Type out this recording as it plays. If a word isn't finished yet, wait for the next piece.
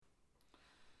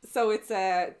So it's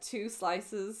 2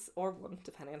 slices, or 1,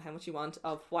 depending on how much you want,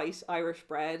 of white Irish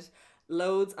bread,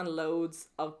 loads and loads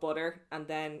of butter, and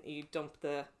then you dump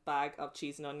the bag of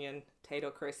cheese and onion,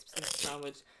 potato crisps into the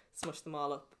sandwich, smush them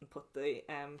all up and put the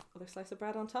other slice of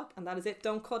bread on top, and that is it.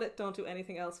 Don't cut it, don't do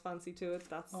anything else fancy to it.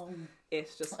 That's it.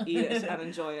 Just eat it and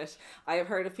enjoy it. I have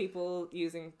heard of people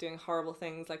doing horrible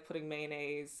things like putting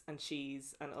mayonnaise and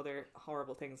cheese and other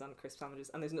horrible things on crisp sandwiches,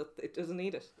 and it doesn't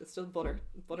need it. It's just butter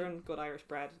and good Irish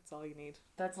bread. It's all you need.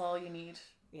 That's all you need.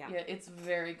 Yeah, it's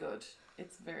very good.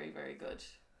 It's very, very good.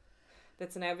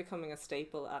 That's now becoming a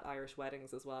staple at Irish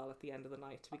weddings as well, at the end of the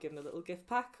night, to be given a little gift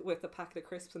pack with a packet of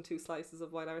crisps and 2 slices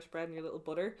of white Irish bread and your little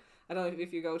butter. I don't know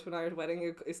if you go to an Irish wedding,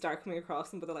 you start coming across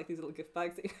them, but they're like these little gift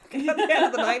bags that you get at the end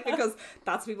of the night, because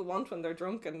that's what people want when they're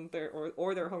drunk and they're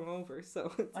hungover.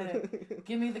 So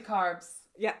give me the carbs.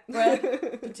 Yeah. Bread,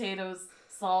 potatoes,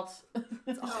 salt,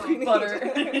 butter.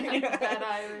 That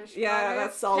Irish butter.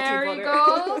 That's salty butter.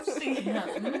 Kerrygold. Yeah.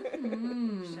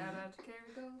 Shout out to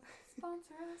Kerrygold.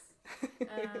 Sponsor us.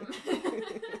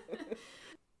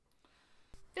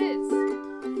 Fizz.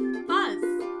 Buzz.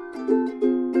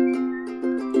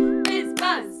 Fizz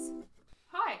Buzz.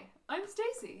 Hi, I'm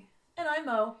Stacey. And I'm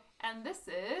Mo. And this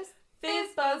is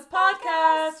Fizz Buzz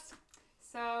Podcast.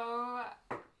 So,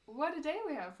 what a day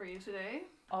we have for you today.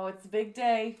 Oh, it's a big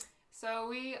day. So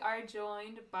we are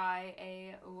joined by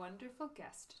a wonderful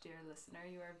guest, dear listener.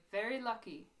 You are very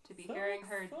lucky to be hearing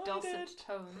her dulcet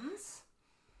tones.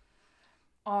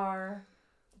 Our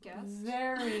Guest.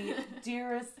 very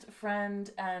dearest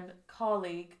friend and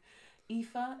colleague,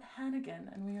 Aoife Hannigan,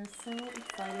 and we are so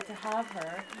excited to have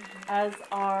her as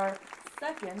our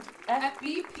second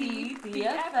FBP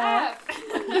BFF.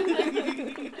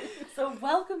 So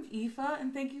welcome, Aoife,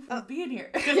 and thank you for being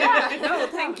here. Yeah, no,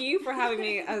 thank you for having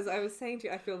me. As I was saying to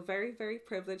you, I feel very, very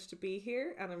privileged to be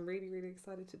here, and I'm really, really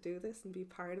excited to do this and be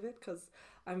part of it, because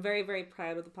I'm very, very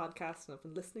proud of the podcast, and I've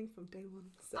been listening from day one,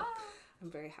 so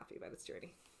I'm very happy about its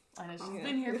journey. I know, she's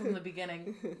been here from the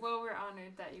beginning. Well, we're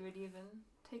honoured that you would even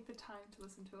take the time to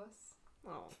listen to us.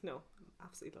 Oh, no,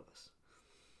 absolutely love it.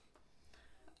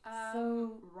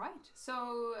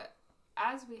 So,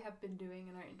 as we have been doing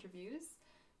in our interviews,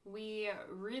 we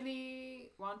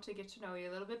really want to get to know you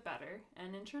a little bit better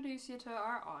and introduce you to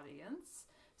our audience.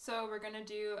 So we're going to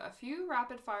do a few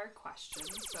rapid fire questions.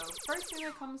 So first thing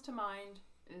that comes to mind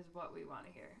is what we want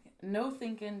to hear. No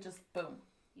thinking, just boom.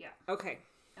 Yeah. Okay.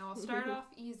 And we'll start off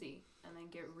easy and then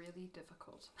get really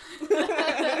difficult.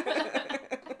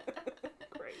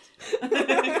 Great.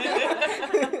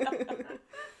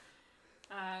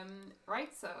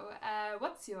 Right, so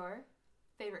what's your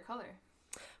favorite color?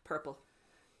 Purple.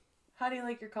 How do you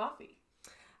like your coffee?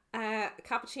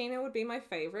 Cappuccino would be my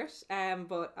favourite,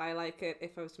 but I like it,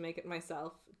 if I was to make it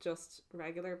myself, just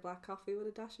regular black coffee with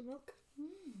a dash of milk.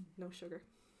 No sugar.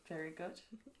 Very good.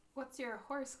 What's your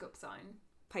horoscope sign?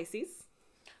 Pisces.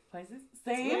 Pisces?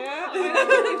 Same. Yeah,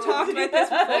 we've talked about this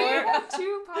before. We have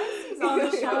 2 Pisces on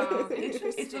the show.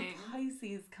 Interesting. It's a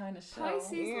Pisces kind of show.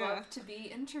 Pisces love to be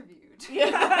interviewed.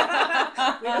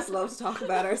 Yeah. We just love to talk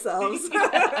about ourselves.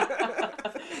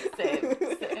 Same.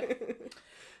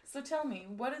 So tell me,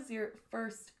 what is your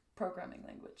first programming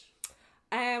language?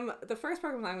 The first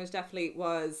programming language definitely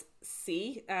was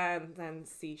C, and then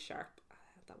C#.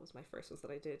 That was my first ones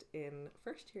that I did in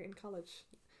first year in college.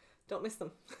 Don't miss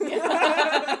them.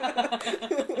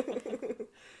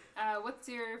 What's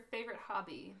your favorite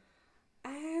hobby?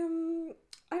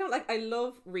 I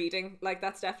love reading. Like,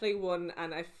 that's definitely one,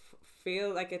 and I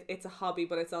feel like it's a hobby,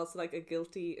 but it's also like a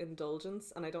guilty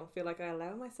indulgence, and I don't feel like I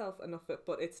allow myself enough of it,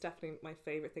 but it's definitely my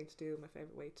favorite thing to do, my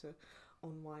favorite way to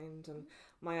unwind, and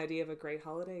my idea of a great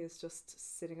holiday is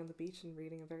just sitting on the beach and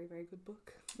reading a very, very good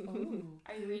book.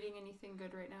 Are you reading anything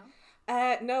good right now?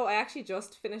 No, I actually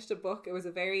just finished a book. It was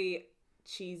a very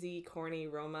cheesy, corny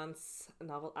romance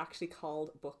novel, actually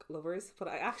called Book Lovers, but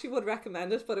I actually would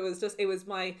recommend it. But it was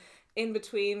my in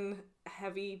between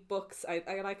heavy books.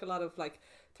 I like a lot of like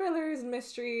thrillers and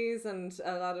mysteries and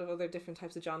a lot of other different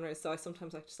types of genres, so I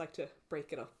just like to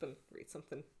break it up and read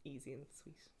something easy and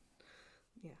sweet.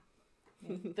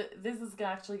 This is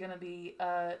actually going to be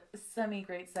a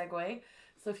semi-great segue.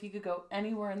 So if you could go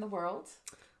anywhere in the world,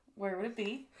 where would it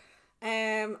be?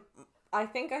 I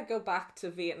think I'd go back to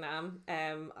Vietnam.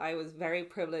 I was very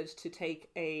privileged to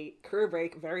take a career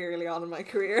break very early on in my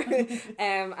career.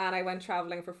 And I went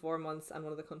traveling for 4 months, and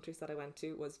one of the countries that I went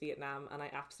to was Vietnam, and I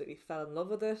absolutely fell in love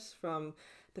with it, from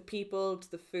the people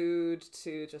to the food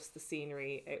to just the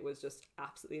scenery. It was just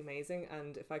absolutely amazing,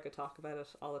 and if I could talk about it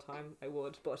all the time, I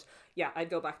would. But yeah, I'd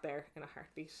go back there in a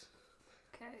heartbeat.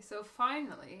 Okay, so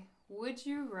finally, would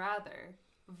you rather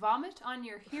vomit on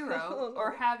your hero Oh, no.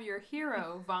 or have your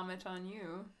hero vomit on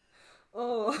you?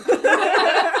 Oh.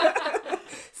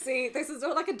 See, this is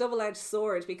like a double-edged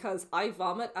sword because I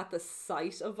vomit at the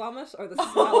sight of vomit or the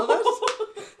smell of it.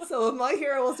 So if my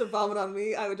hero was to vomit on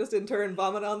me, I would just in turn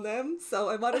vomit on them. So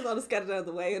I might as well just get it out of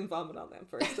the way and vomit on them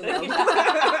first. And then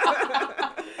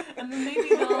And then maybe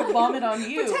they'll vomit on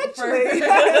you. potentially.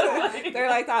 They're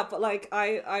like that, but like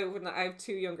I wouldn't. I have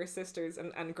two younger sisters,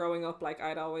 and growing up, like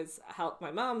I'd always help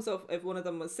my mom. So if one of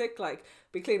them was sick, like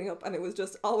be cleaning up, and it was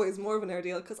just always more of an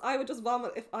ordeal because I would just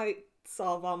vomit if I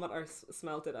saw vomit or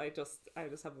smelt it. I just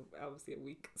have obviously a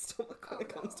weak stomach when it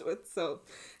comes to it. So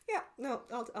yeah, no,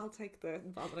 I'll take the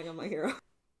vomiting on my hero.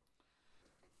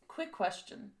 Quick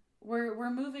question.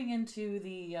 We're moving into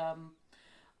the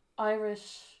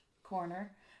Irish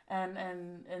corner, and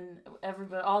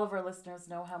everybody, all of our listeners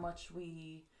know how much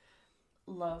we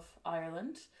love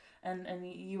Ireland, and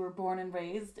you were born and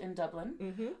raised in Dublin.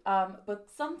 Mm-hmm. But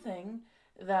something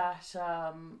that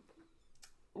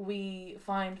we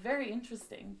find very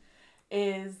interesting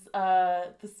is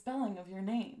the spelling of your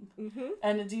name. Mm-hmm.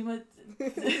 And do you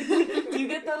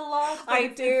get that a lot? I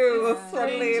do,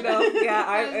 funnily strange. enough.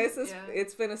 Yeah, Yeah.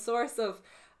 it's been a source of,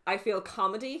 I feel,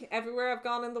 comedy everywhere I've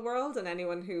gone in the world, and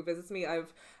anyone who visits me,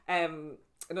 I've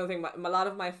another thing, a lot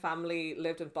of my family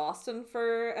lived in Boston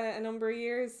for a number of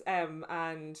years,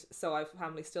 and so I've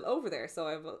family still over there, so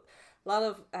I've a lot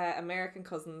of American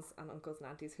cousins and uncles and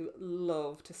aunties who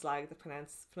love to slag the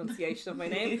pronunciation of my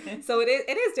name. So it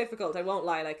is difficult, I won't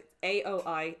lie, like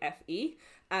Aoife.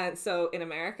 And so in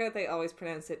America they always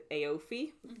pronounce it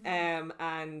Aoife.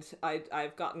 And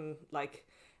I've gotten like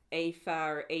Aoife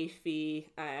or Aoife,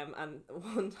 and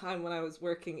one time when I was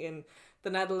working in the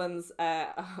Netherlands, I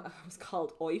was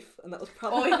called Oif, and that was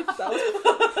probably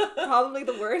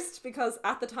the worst, because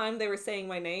at the time they were saying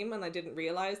my name and I didn't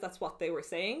realize that's what they were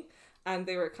saying, and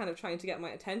they were kind of trying to get my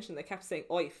attention. They kept saying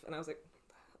Oif, and I was like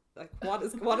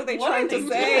what are they trying to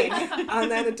say? And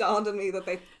then it dawned on me that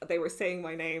they were saying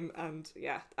my name, and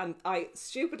yeah, and I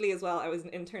stupidly as well, I was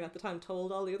an intern at the time,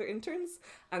 told all the other interns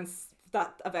and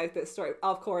that about this story.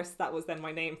 Of course, that was then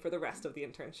my name for the rest of the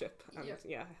internship, and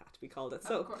yeah, I had to be called it.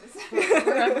 So of course.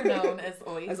 Forever known as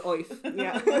Oif. As Oif,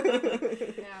 yeah.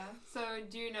 Yeah. So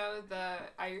do you know the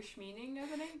Irish meaning of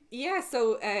the name? Yeah,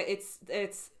 so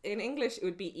it's in English it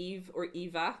would be Eve or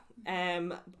Eva,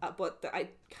 but I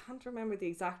can't remember the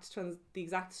exact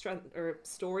strength or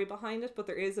story behind it, but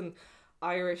there is an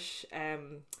Irish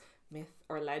myth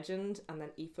or legend, and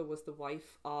then Aoife was the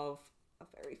wife of a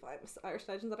very famous Irish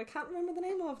legend that I can't remember the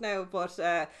name of now, but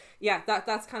yeah,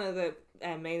 that's kind of the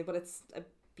main, but it's a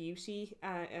beauty,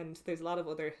 and there's a lot of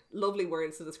other lovely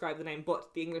words to describe the name,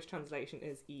 but the English translation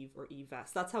is Eve or Eva.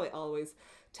 So that's how I always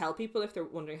tell people if they're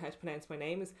wondering how to pronounce my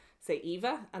name, is say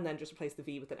Eva and then just replace the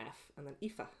V with an F and then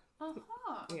Aoife.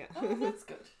 Uh-huh. Yeah. Oh, that's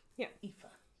good. Yeah. Aoife.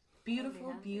 Beautiful,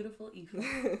 Handy. beautiful Aoife.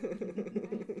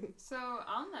 So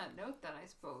on that note then, I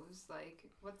suppose, like,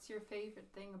 what's your favourite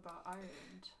thing about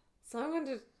Ireland? So I'm going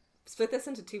to split this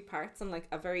into two parts, on like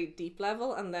a very deep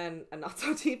level and then a not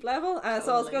so deep level.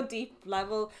 So I'll go deep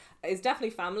level is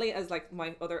definitely family, as like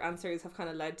my other answers have kind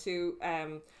of led to.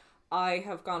 I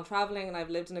have gone traveling and I've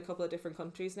lived in a couple of different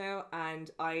countries now,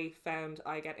 and I found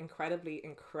I get incredibly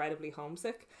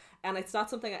homesick, and it's not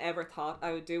something I ever thought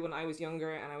I would do when I was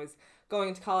younger and I was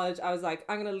going to college. I was like,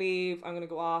 I'm going to leave, I'm going to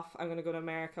go off, I'm going to go to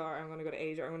America, or I'm going to go to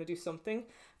Asia, or I'm going to do something.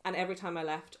 And every time I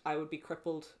left, I would be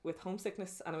crippled with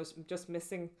homesickness, and I was just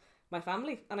missing my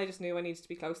family, and I just knew I needed to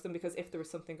be close to them, because if there was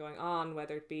something going on,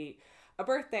 whether it be a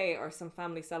birthday or some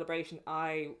family celebration,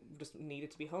 I just needed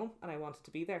to be home and I wanted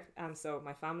to be there. And so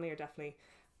my family are definitely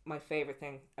my favourite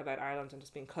thing about Ireland, and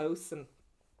just being close, and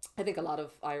I think a lot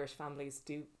of Irish families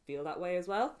do feel that way as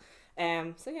well.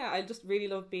 So yeah, I just really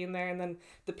love being there, and then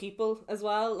the people as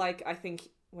well. Like, I think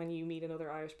when you meet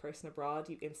another Irish person abroad,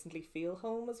 you instantly feel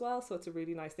home as well. So it's a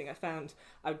really nice thing. I found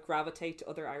I would gravitate to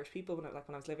other Irish people when I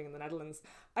was living in the Netherlands.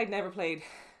 I'd never played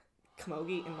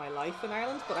camogie in my life in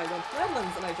Ireland, but I went to the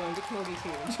Netherlands and I joined a camogie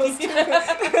team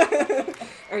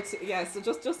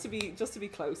just to be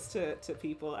close to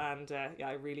people, and yeah,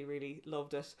 I really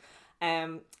loved it.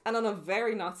 And on a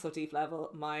very not so deep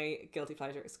level, my guilty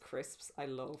pleasure is crisps. I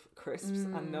love crisps,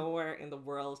 and nowhere in the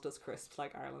world does crisps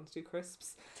like Ireland do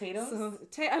crisps. Potatoes? So,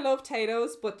 I love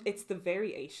potatoes, but it's the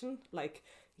variation. Like,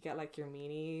 you get like your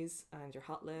meanies and your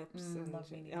hot lips and love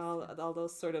meanies, all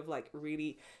those sort of like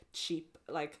really cheap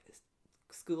like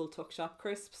school tuck shop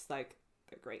crisps. Like,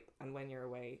 they're great, and when you're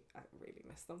away, I really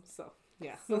miss them. So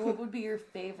yeah. So what would be your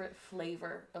favourite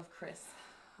flavour of crisp?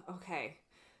 Okay,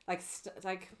 like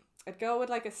I'd go with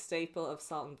like a staple of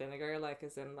salt and vinegar, like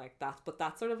as in like that. But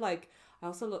that's sort of like, I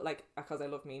also look like, because I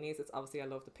love meanies, it's obviously I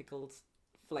love the pickled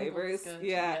flavors. Good,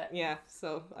 Yeah.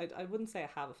 So I wouldn't say I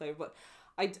have a flavor, but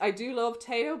I do love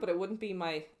Tayto, but it wouldn't be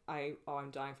my I'm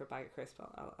dying for a bag of crisp.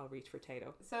 I'll reach for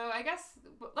Tayto. So I guess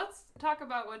let's talk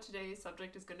about what today's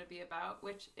subject is going to be about,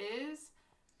 which is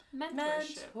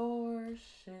mentorship.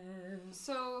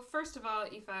 So first of all,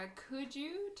 Aoife, could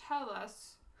you tell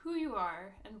us who you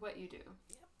are and what you do?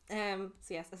 So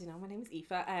yes, as you know, my name is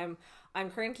Aoife. I'm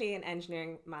currently an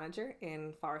engineering manager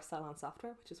in Forest Salon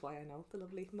Software, which is why I know the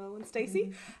lovely Mo and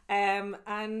Stacey.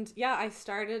 And yeah, I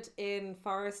started in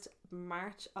Forest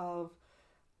March of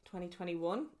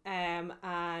 2021.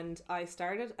 And I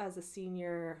started as a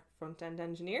senior front end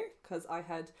engineer because I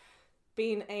had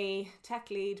been a tech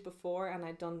lead before, and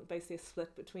I'd done basically a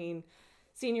split between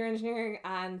senior engineering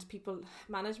and people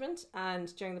management,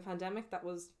 and during the pandemic that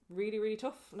was really, really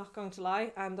tough, not going to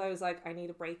lie, and I was like, I need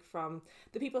a break from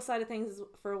the people side of things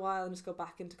for a while and just go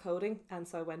back into coding. And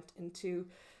so I went into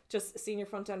just a senior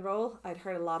front end role. I'd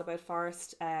heard a lot about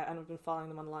Forest, and I've been following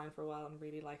them online for a while and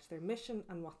really liked their mission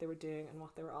and what they were doing and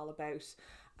what they were all about,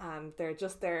 and their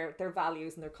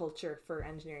values and their culture for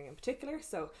engineering in particular.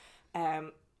 So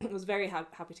was very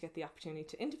happy to get the opportunity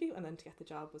to interview, and then to get the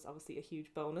job was obviously a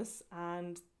huge bonus.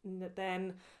 And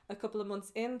then a couple of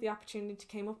months in, the opportunity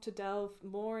came up to delve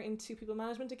more into people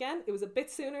management again. It was a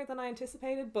bit sooner than I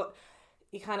anticipated, but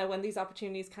you kind of, when these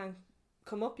opportunities can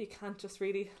come up, you can't just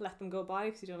really let them go by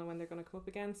because you don't know when they're going to come up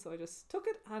again. So I just took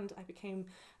it, and I became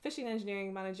officially an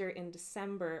engineering manager in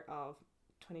December of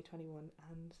 2021,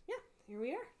 and yeah, here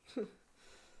we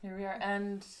are.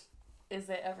 And is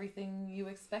it everything you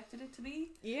expected it to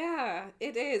be? Yeah,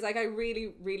 it is. Like, I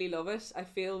really, really love it. I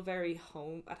feel very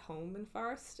at home in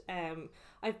Forest.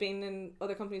 I've been in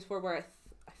other companies before where I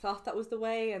thought that was the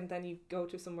way, and then you go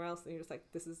to somewhere else and you're just like,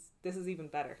 this is even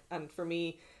better. And for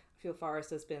me, I feel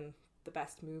Forest has been the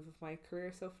best move of my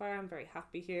career so far. I'm very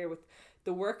happy here with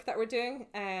the work that we're doing,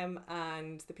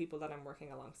 and the people that I'm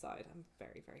working alongside. I'm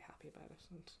very, very happy about it.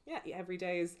 And yeah, every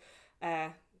day is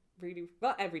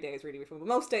every day is really, really fun, but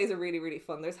most days are really, really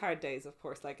fun. There's hard days, of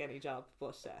course, like any job,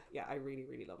 but yeah, I really,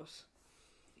 really love it.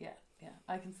 Yeah,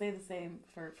 I can say the same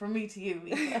for me to you.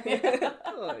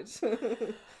 Good. So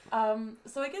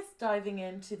I guess diving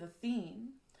into the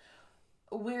theme,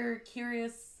 we're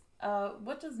curious,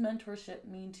 what does mentorship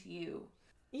mean to you?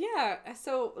 Yeah,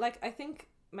 so like, I think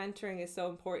mentoring is so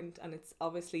important, and it's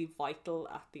obviously vital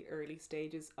at the early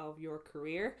stages of your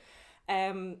career.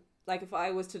 Like, if I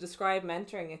was to describe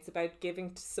mentoring, it's about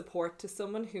giving support to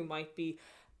someone who might be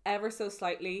ever so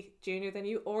slightly junior than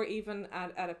you, or even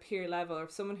at a peer level, or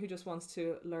someone who just wants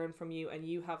to learn from you, and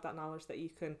you have that knowledge that you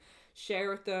can share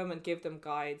with them and give them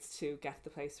guides to get to the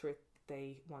place where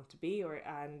they want to be.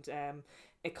 And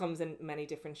it comes in many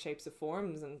different shapes of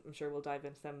forms, and I'm sure we'll dive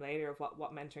into them later of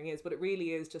what mentoring is, but it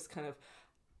really is just kind of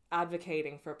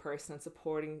advocating for a person and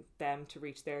supporting them to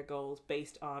reach their goals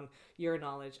based on your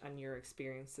knowledge and your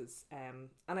experiences.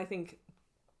 And I think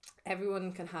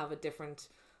everyone can have a different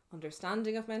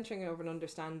understanding of mentoring, or an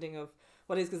understanding of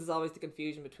what is, because there's always the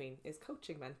confusion between, is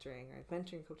coaching mentoring, or is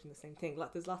mentoring and coaching the same thing?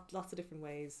 There's lots of different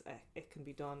ways it can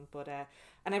be done, but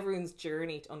and everyone's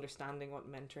journey to understanding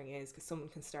what mentoring is, because someone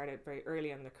can start out very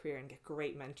early in their career and get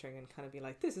great mentoring and kind of be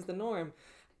like, this is the norm.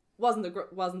 Wasn't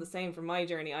the same for my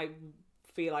journey. I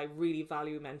feel I really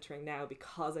value mentoring now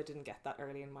because I didn't get that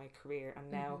early in my career,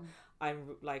 and now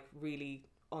I'm like really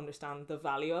understand the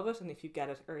value of it, and if you get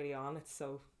it early on, it's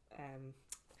so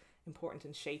important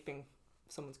in shaping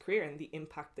someone's career and the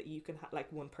impact that you can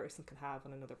like one person can have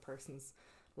on another person's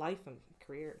life and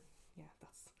career. I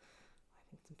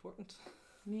think it's important.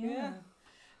 Yeah.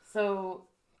 So,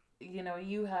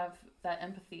 you have that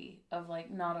empathy of like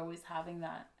not always having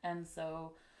that, and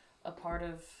so a part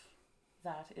of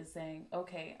that is saying,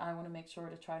 okay, I want to make sure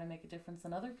to try to make a difference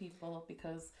in other people,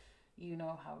 because you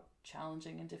know how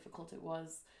challenging and difficult it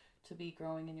was to be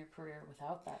growing in your career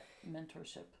without that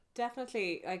mentorship.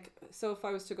 Definitely. Like, so if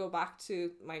I was to go back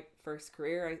to my first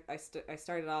career, I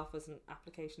started off as an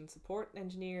application support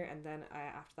engineer, and then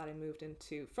after that I moved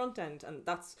into front end, and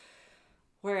that's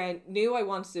where I knew I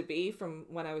wanted to be from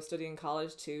when I was studying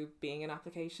college to being an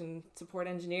application support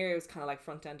engineer. It was kind of like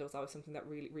front end was always something that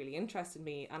really, really interested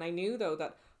me. And I knew though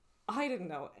that I didn't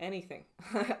know anything.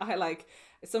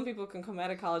 Some people can come out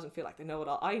of college and feel like they know it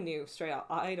all. I knew straight out,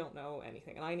 I don't know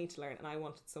anything, and I need to learn, and I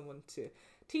wanted someone to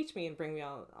teach me and bring me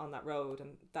on that road.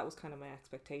 And that was kind of my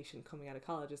expectation coming out of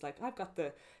college, is like, I've got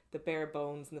the bare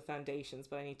bones and the foundations,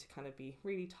 but I need to kind of be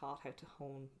really taught how to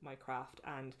hone my craft.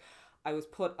 And I was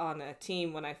put on a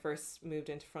team when I first moved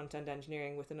into front-end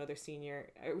engineering with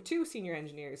two senior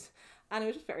engineers, and it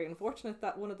was just very unfortunate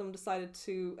that one of them decided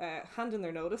to hand in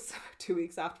their notice about 2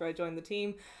 weeks after I joined the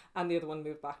team, and the other one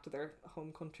moved back to their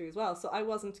home country as well. So I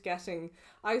was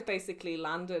basically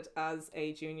landed as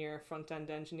a junior front-end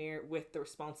engineer with the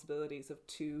responsibilities of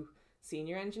two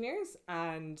senior engineers,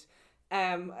 and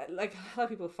like a lot of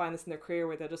people find this in their career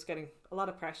where they're just getting a lot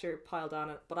of pressure piled on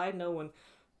it, but I had no one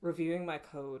reviewing my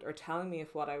code or telling me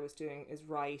if what I was doing is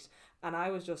right, and I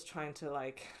was just trying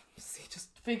to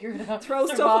just figure it out, throw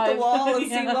stuff at the wall and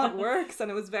see what works.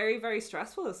 And it was very, very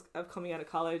stressful as of coming out of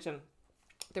college, and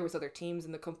there was other teams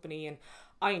in the company, and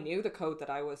I knew the code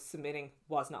that I was submitting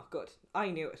was not good.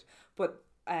 I knew it, but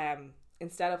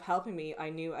instead of helping me, I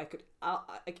knew I could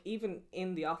even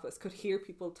in the office could hear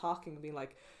people talking and being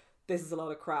like, this is a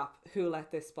lot of crap, who let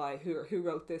this by, who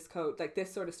wrote this code, like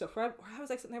this sort of stuff, where I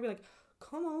was like sitting there being like,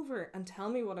 come over and tell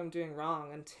me what I'm doing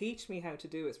wrong and teach me how to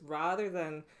do it, rather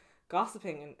than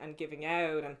gossiping and giving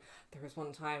out. And there was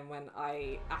one time when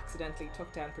I accidentally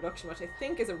took down production, which I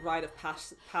think is a rite of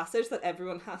passage that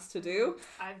everyone has to do.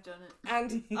 I've done it,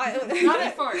 and I not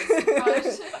at first, but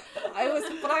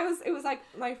it was like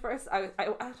my first. I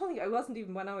don't think I wasn't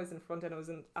even when I was in front end. I was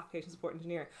an application support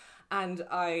engineer, and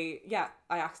I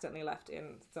accidentally left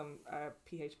in some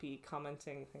PHP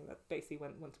commenting thing that basically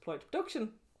when deployed to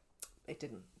production, it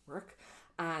didn't work.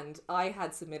 And I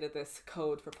had submitted this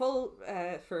code for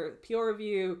peer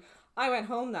review. I went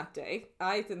home that day.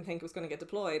 I didn't think it was going to get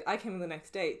deployed. I came in the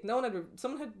next day.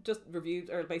 Someone had just reviewed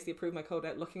or basically approved my code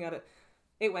out, looking at it.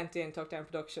 It went in, took down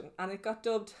production, and it got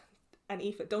dubbed an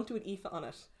IFA. Don't do an IFA on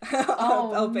it.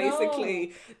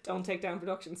 Basically, don't take down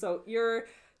production. So you're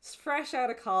fresh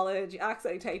out of college, you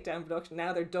accidentally take down production.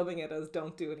 Now they're dubbing it as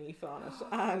don't do an IFA on it.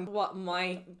 And what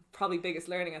my probably biggest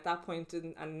learning at that point,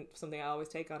 and something I always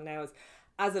take on now, is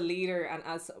as a leader and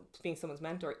as being someone's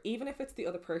mentor, even if it's the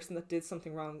other person that did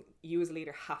something wrong, you as a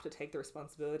leader have to take the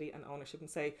responsibility and ownership and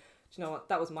say, do you know what,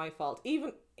 that was my fault.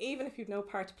 Even if you've no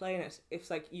part to play in it,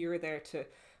 it's like you're there to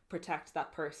protect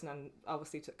that person and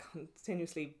obviously to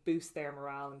continuously boost their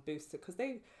morale and boost it, because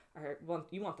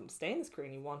you want them to stay in this career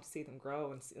and you want to see them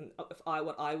grow. And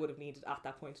what I would have needed at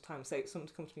that point in time, say someone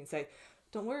to come to me and say,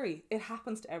 don't worry, it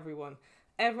happens to everyone.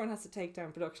 Everyone has to take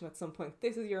down production at some point.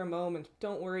 This is your moment.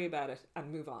 Don't worry about it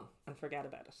and move on and forget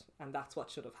about it. And that's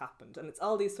what should have happened. And it's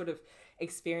all these sort of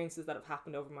experiences that have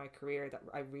happened over my career that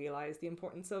I realized the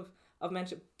importance of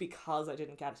mentorship, because I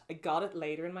didn't get it. I got it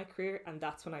later in my career, and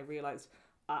that's when I realized,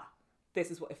 this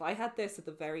is what, if I had this at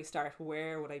the very start,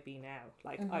 where would I be now?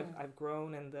 Like, I've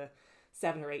grown in the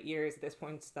 7 or 8 years at this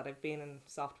point that I've been in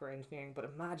software engineering, but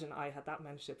imagine I had that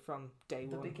mentorship from day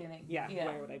one. The beginning. Yeah,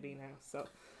 where would I be now?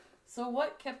 So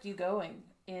what kept you going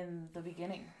in the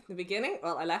beginning? The beginning?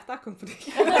 Well, I left that company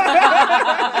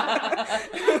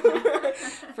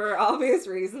for obvious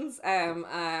reasons.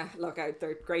 Look,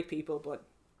 they're great people, but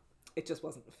it just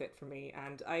wasn't a fit for me.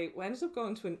 And I ended up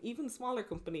going to an even smaller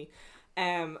company,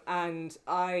 and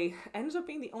I ended up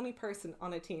being the only person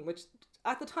on a team, which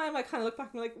at the time I kind of look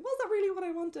back and be like, was that really what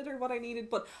I wanted or what I needed?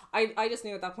 But I just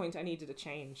knew at that point I needed a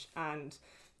change. And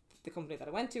the company that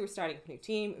I went to was starting a new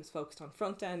team. It was focused on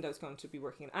front end. I was going to be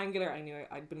working in Angular. I knew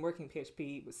I'd been working in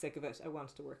PHP, was sick of it. I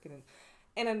wanted to work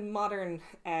in a modern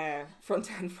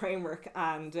front end framework,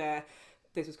 and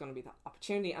this was going to be that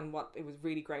opportunity. And what it was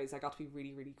really great is I got to be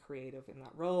really, really creative in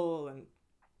that role, and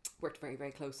worked very,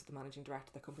 very close with the managing director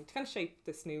of the company to kind of shape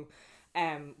this new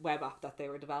web app that they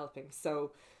were developing.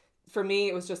 So for me,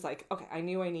 it was just like, okay, I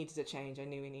knew I needed a change. I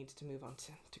knew I needed to move on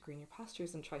to greener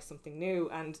pastures and try something new.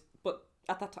 But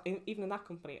at that time, even in that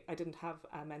company, I didn't have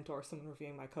a mentor or someone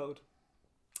reviewing my code.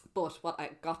 But what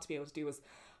I got to be able to do was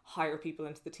hire people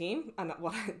into the team. And the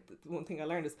one thing I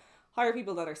learned is hire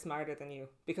people that are smarter than you,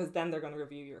 because then they're going to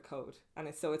review your code. And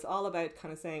it's all about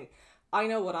kind of saying, I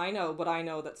know what I know, but I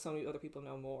know that so many other people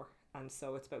know more. And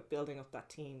so it's about building up that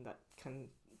team that can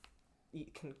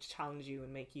challenge you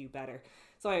and make you better.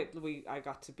 So I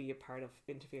got to be a part of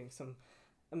interviewing some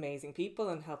amazing people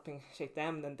and helping shape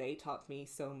them, and then they taught me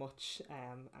so much,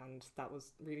 and that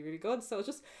was really, really good. So it's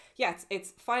just,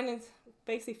 it's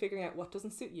basically figuring out what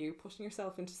doesn't suit you, pushing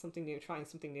yourself into something new, trying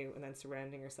something new, and then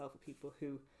surrounding yourself with people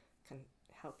who can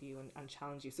help you and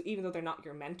challenge you. So even though they're not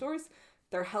your mentors,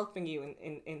 they're helping you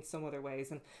in some other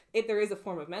ways. And there is a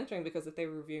form of mentoring, because if they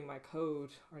were reviewing my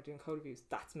code or doing code reviews,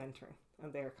 that's mentoring,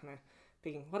 and they're kind of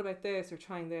thinking, what about this, or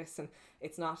trying this, and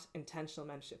it's not intentional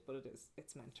mentorship, but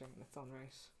it's mentoring in its own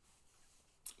right.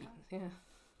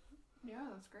 Yeah,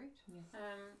 that's great. Yes.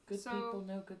 Good people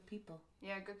know good people.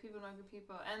 Yeah, good people know good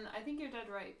people. And I think you're dead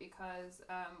right, because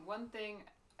one thing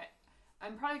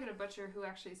I'm probably going to butcher who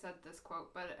actually said this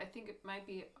quote, but I think it might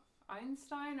be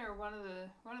Einstein or one of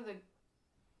the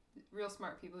real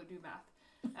smart people who do math.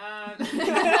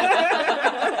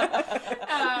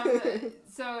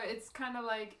 So it's kind of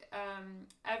like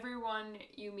everyone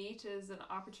you meet is an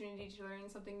opportunity to learn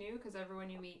something new, because everyone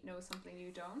you meet knows something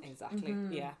you don't. Exactly.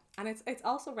 Yeah. And it's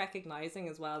also recognizing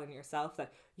as well in yourself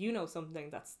that you know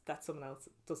something that someone else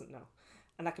doesn't know,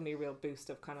 and that can be a real boost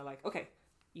of kind of like, okay,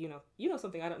 you know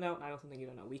something I don't know, and I know something you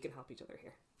don't know, we can help each other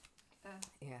here.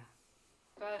 Yeah.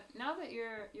 But now that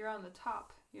you're on the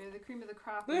top, you're the cream of the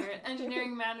crop, you're an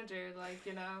engineering manager, like,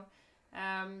 you know,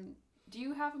 do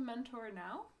you have a mentor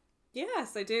now?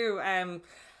 Yes, I do.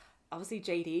 Obviously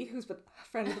JD, who's been a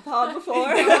friend of the pod before.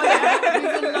 Oh, yeah.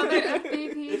 He's another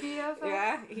FBP BFF.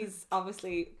 Yeah, he's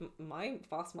obviously my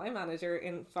boss, my manager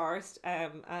in Forest,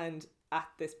 and at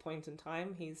this point in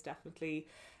time, he's definitely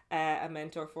a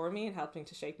mentor for me and helping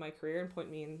to shape my career and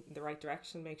point me in the right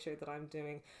direction, make sure that I'm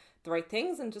doing the right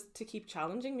things and just to keep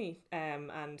challenging me.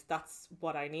 And that's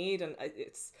what I need. And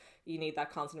you need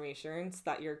that constant reassurance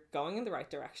that you're going in the right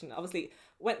direction. Obviously,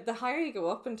 when the higher you go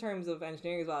up in terms of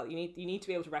engineering as well, you need to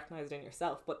be able to recognize it in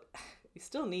yourself, but you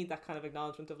still need that kind of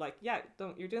acknowledgement of like, yeah,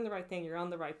 you're doing the right thing, you're on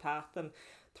the right path, and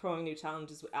throwing new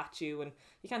challenges at you, and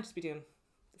you can't just be doing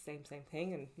the same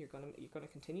thing, and you're gonna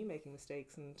continue making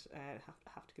mistakes and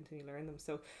have to continue learning them.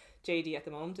 So JD at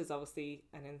the moment is obviously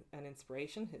an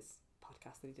inspiration. His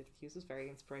podcast that he did with Hughes was very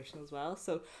inspirational as well,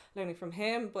 so learning from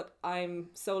him. But I'm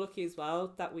so lucky as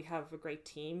well that we have a great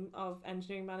team of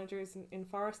engineering managers in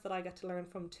Forest that I get to learn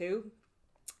from too.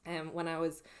 When I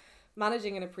was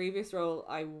managing in a previous role,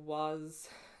 there was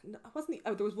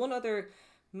one other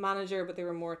manager, but they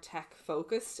were more tech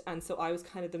focused, and so I was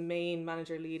kind of the main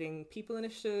manager leading people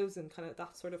initiatives and kind of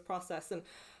that sort of process. And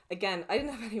again, I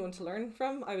didn't have anyone to learn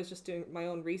from. I was just doing my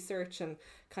own research and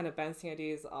kind of bouncing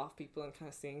ideas off people and kind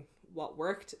of seeing what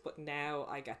worked. But now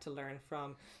I get to learn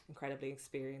from incredibly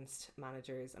experienced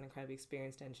managers and incredibly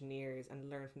experienced engineers and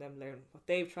learn from them, learn what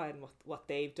they've tried and what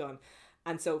they've done.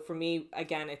 And so for me,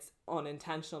 again, it's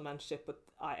unintentional mentorship, but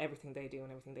everything they do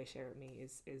and everything they share with me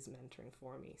is mentoring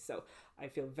for me. So I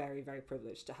feel very, very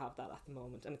privileged to have that at the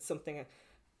moment. And it's something,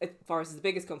 Forest is the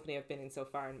biggest company I've been in so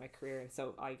far in my career. And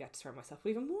so I get to surround myself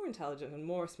with even more intelligent and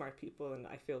more smart people. And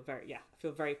I feel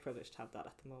very privileged to have that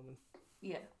at the moment.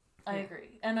 Yeah, I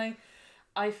agree. And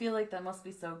I feel like that must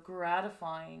be so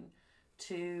gratifying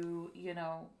to, you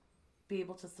know, be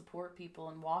able to support people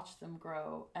and watch them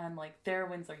grow, and like their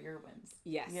wins are your wins.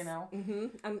 Yes. You know? Mm-hmm.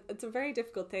 And it's a very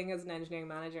difficult thing as an engineering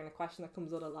manager, and a question that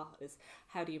comes up a lot is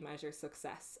how do you measure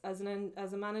success as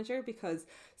a manager? Because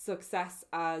success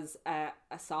as a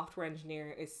software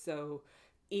engineer is so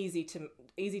easy to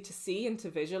see and to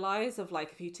visualize, of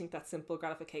like, if you think that simple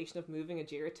gratification of moving a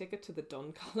Jira ticket to the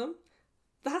done column,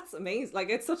 that's amazing. Like,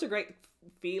 it's such a great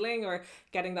feeling. Or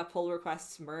getting that pull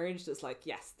request merged is like,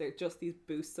 yes, they're just these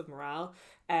boosts of morale.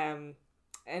 And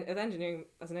as an engineering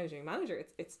manager,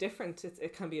 it's different.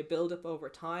 It can be a build up over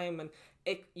time, and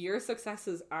your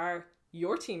successes are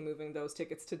your team moving those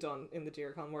tickets to done in the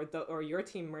Jira column, or your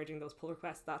team merging those pull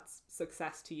requests. That's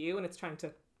success to you, and it's trying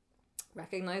to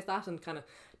recognize that, and kind of,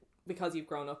 because you've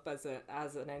grown up as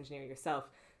an engineer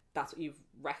yourself, that's what you've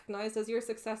recognized as your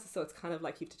success. So it's kind of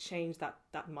like you have to change that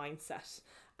mindset.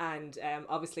 And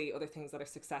obviously other things that are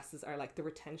successes are like the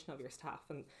retention of your staff.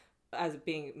 And as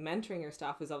being mentoring your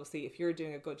staff is obviously, if you're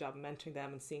doing a good job of mentoring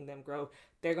them and seeing them grow,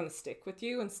 they're going to stick with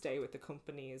you and stay with the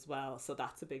company as well. So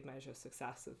that's a big measure of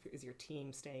success, is your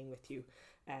team staying with you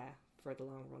for the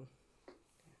long run.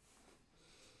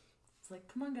 It's like,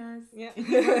 come on, guys. Yeah.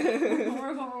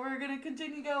 we're going to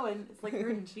continue going. It's like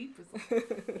herding sheep or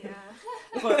something.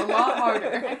 Yeah. But a lot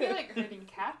harder. I feel like herding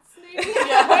cats, maybe.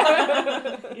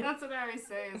 Yeah. That's what I always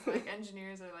say, is like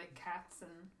engineers are like cats, and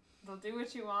they'll do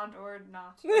what you want or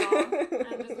not at all,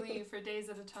 and just leave for days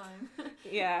at a time.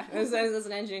 Yeah, as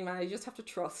an engineering manager, you just have to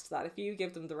trust that if you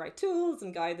give them the right tools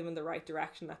and guide them in the right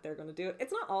direction, that they're going to do it.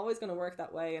 It's not always going to work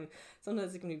that way, and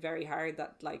sometimes it can be very hard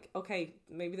that, like, okay,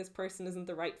 maybe this person isn't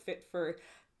the right fit for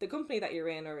the company that you're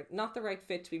in, or not the right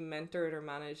fit to be mentored or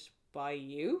managed by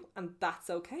you, and that's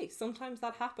okay. Sometimes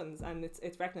that happens, and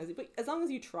it's recognized. But as long as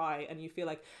you try and you feel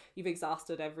like you've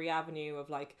exhausted every avenue of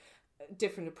like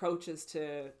different approaches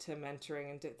to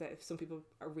mentoring, and that some people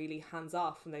are really hands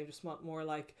off and they just want more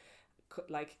like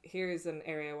here's an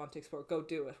area I want to explore, go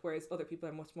do it, whereas other people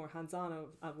are much more hands on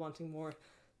of wanting more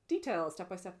details,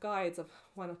 step-by-step guides of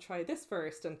why not try this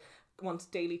first, and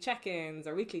want daily check-ins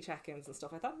or weekly check-ins and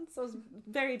stuff like that. And so it's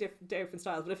very different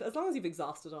styles, but as long as you've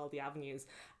exhausted all the avenues,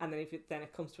 and then then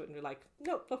it comes to it and you're like,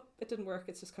 nope, look, it didn't work,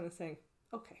 it's just kind of saying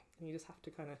okay, and you just have to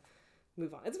kind of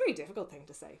move on. It's a very difficult thing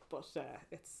to say, but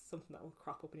it's something that will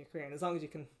crop up in your career, and as long as you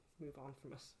can move on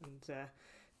from it, and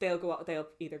they'll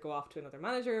either go off to another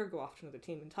manager or go off to another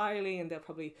team entirely, and they'll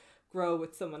probably grow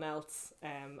with someone else,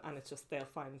 and it's just they'll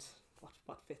find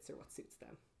what fits or what suits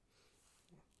them.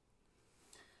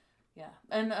 Yeah,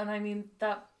 and I mean,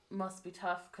 that must be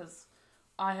tough, because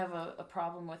I have a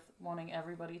problem with wanting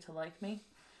everybody to like me,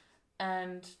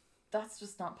 and that's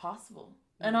just not possible.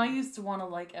 And I used to want to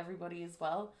like everybody as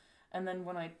well, and then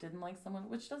when I didn't like someone,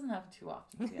 which doesn't happen too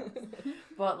often, to be honest,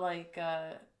 but like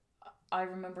I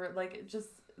remember like it just,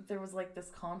 there was like this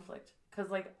conflict, because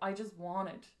like I just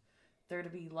wanted there to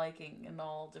be liking in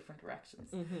all different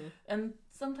directions, and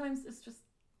sometimes it's just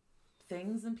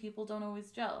things and people don't always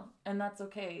gel, and that's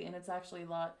okay, and it's actually a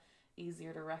lot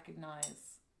easier to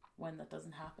recognize when that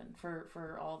doesn't happen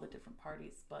for all the different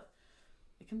parties, but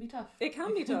it can be tough. It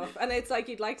can be tough, and it's like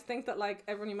you'd like to think that like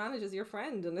everyone you manage is your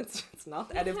friend, and it's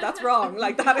not. And if that's wrong,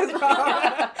 like that is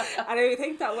wrong. And if you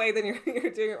think that way, then you're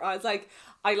doing it wrong. It's like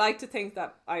I like to think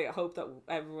that I hope that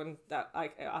everyone that I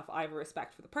have a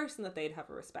respect for the person, that they'd have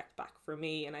a respect back for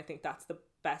me, and I think that's the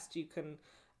best you can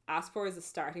ask for as a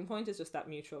starting point, is just that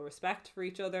mutual respect for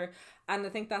each other. And I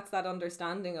think that's that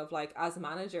understanding of like, as a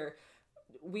manager,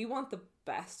 we want the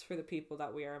best for the people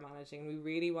that we are managing. We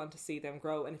really want to see them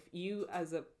grow. And if you,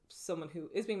 as someone who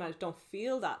is being managed, don't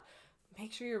feel that,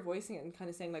 make sure you're voicing it and kind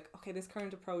of saying like, okay, this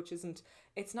current approach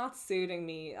it's not suiting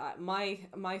me.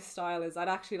 My style is, I'd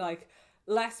actually like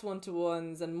less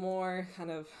one-to-ones and more kind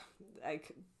of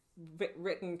like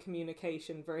written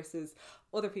communication, versus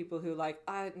other people who like,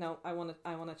 I want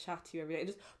to chat to you every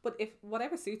day. But if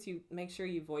whatever suits you, make sure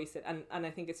you voice it. And I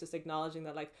think it's just acknowledging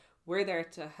that like, we're there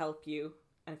to help you,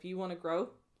 and if you want to grow,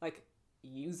 like,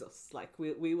 use us. Like,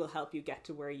 we will help you get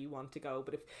to where you want to go.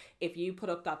 But if you put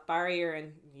up that barrier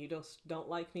and you just don't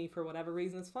like me for whatever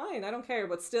reason, it's fine, I don't care,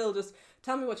 but still just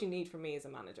tell me what you need from me as a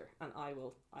manager, and I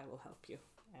will help you.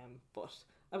 But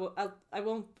I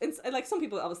won't. It's like, some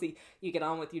people obviously you get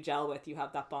on with, you gel with, you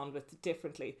have that bond with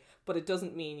differently, but it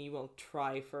doesn't mean you won't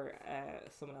try for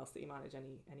someone else that you manage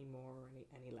any more or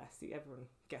any less. Everyone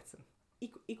gets an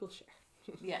equal share.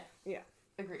 Yeah.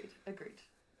 Agreed.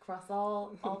 Across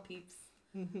all peeps.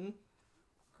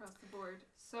 Across the board.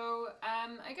 So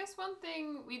I guess one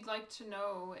thing we'd like to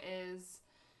know is,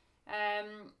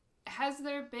 has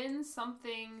there been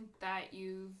something that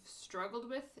you've struggled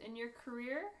with in your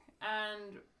career,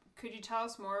 and could you tell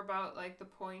us more about like the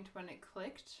point when it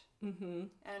clicked?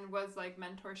 And was like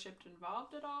mentorship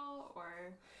involved at all,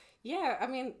 or? Yeah, I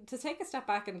mean, to take a step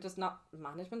back and just not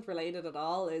management related at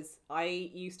all, is I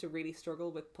used to really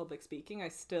struggle with public speaking. I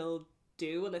still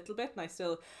do a little bit, and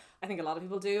I think a lot of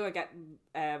people do. I get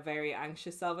very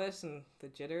anxious of it, and the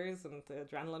jitters and the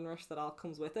adrenaline rush that all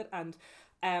comes with it. And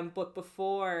but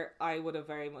before, I would have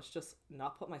very much just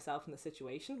not put myself in the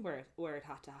situation where it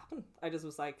had to happen. I just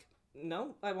was like,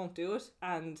 no, I won't do it.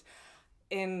 And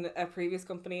in a previous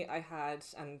company I had,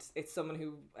 and it's someone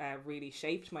who really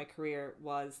shaped my career,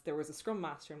 there was a scrum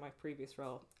master in my previous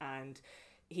role, and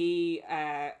he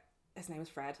his name is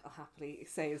Fred. I'll happily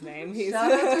say his name.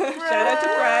 Shout out to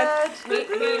Fred.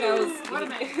 He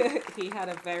knows he had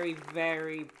a very,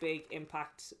 very big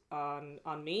impact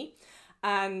on me,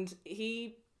 and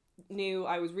he knew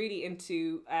I was really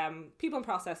into people and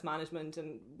process management,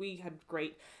 and we had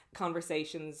great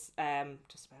conversations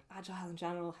just about agile in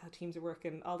general, how teams are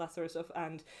working, all that sort of stuff.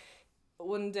 And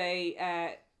one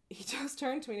day he just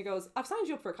turned to me and he goes, "I've signed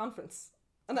you up for a conference."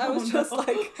 And I was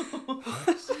like,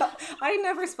 what? I'd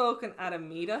never spoken at a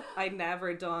meetup. I'd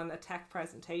never done a tech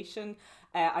presentation.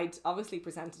 I'd obviously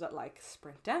presented at like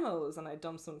sprint demos, and I'd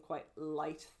done some quite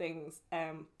light things.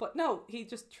 But no, he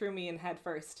just threw me in head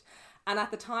first. And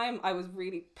at the time I was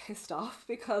really pissed off,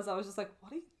 because I was just like,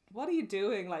 what are you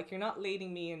doing? Like, you're not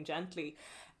leading me in gently.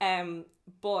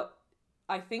 But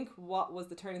I think what was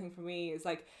the turning thing for me is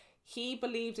like, he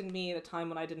believed in me at a time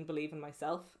when I didn't believe in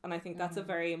myself. And I think that's a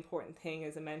very important thing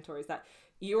as a mentor, is that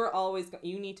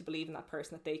you need to believe in that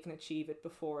person, that they can achieve it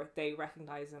before they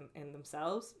recognize in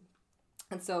themselves.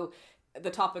 And so the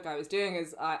topic I was doing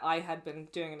is I had been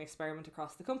doing an experiment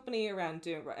across the company around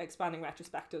expanding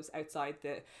retrospectives outside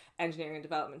the engineering and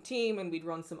development team, and we'd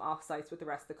run some offsites with the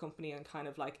rest of the company, and kind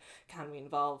of like, can we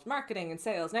involve marketing and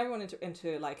sales and everyone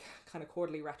into like kind of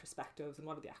quarterly retrospectives, and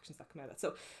what are the actions that come out of that.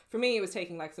 So for me, it was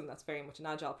taking like something that's very much an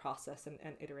agile process and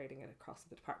iterating it across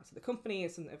the departments of the company.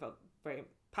 It's something I felt very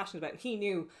passionate about, and he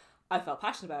knew I felt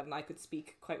passionate about it, and I could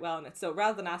speak quite well in it. So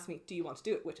rather than ask me, do you want to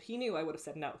do it, which he knew I would have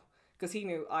said no, because he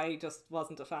knew I just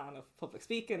wasn't a fan of public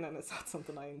speaking and it's not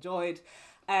something I enjoyed.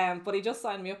 But he just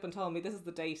signed me up and told me this is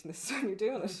the date and this is when you're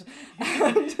doing it.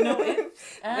 No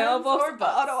ifs, ands, or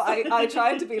buts. Oh no, I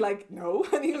tried to be like, no,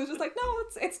 and he was just like, no,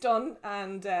 it's done.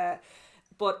 And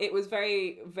but it was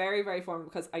very, very, very fun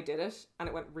because I did it and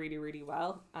it went really, really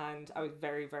well, and I was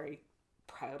very, very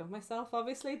proud of myself,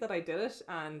 obviously, that I did it.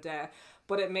 And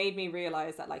but it made me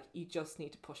realize that like you just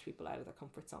need to push people out of their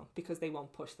comfort zone, because they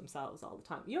won't push themselves all the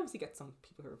time. You obviously get some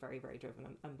people who are very, very driven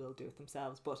and will do it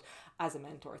themselves, but as a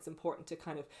mentor, it's important to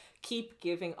kind of keep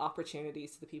giving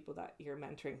opportunities to the people that you're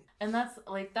mentoring. And that's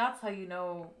how you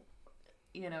know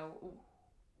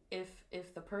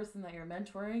if the person that you're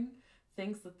mentoring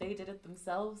thinks that they did it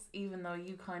themselves, even though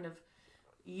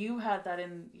you had that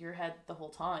in your head the whole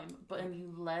time, and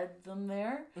you led them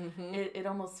there. It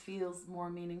almost feels more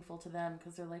meaningful to them,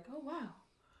 because they're like, oh wow,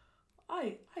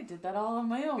 I did that all on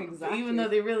my own. Exactly. Even though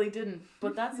they really didn't.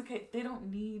 But that's okay. They don't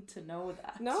need to know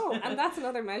that. No, and that's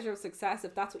another measure of success.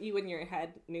 If that's what you in your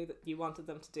head knew that you wanted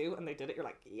them to do and they did it, you're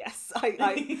like, yes,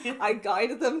 I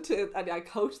guided them to, and I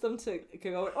coached them to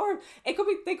go. Or it could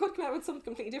be they could come out with something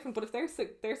completely different. But if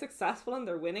they're successful and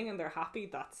they're winning and they're happy,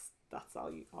 that's all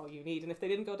you need. And if they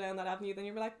didn't go down that avenue, then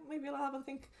you're like, maybe I'll have a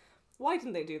think, why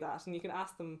didn't they do that? And you can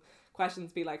ask them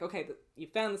questions, be like, okay, you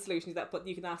found the solution to that, but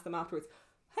you can ask them afterwards,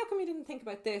 how come you didn't think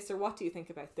about this, or what do you think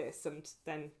about this? And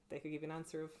then they could give you an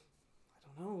answer of,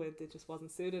 I don't know, it just wasn't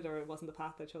suited, or it wasn't the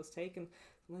path I chose to take, and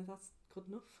well, that's good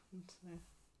enough. And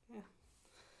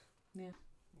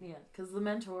Yeah, because the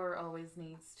mentor always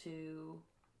needs to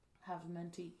have a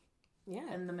mentee.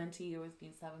 Yeah. And the mentee always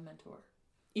needs to have a mentor.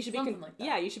 You should Something like that.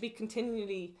 Yeah, you should be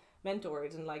continually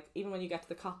mentored, and like even when you get to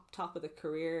the top of the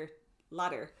career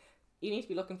ladder, you need to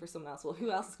be looking for someone else. Well,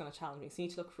 who else is going to challenge me? So you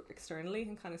need to look for externally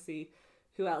and kind of see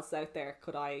who else out there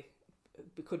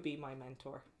could be my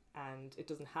mentor. And it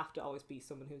doesn't have to always be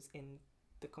someone who's in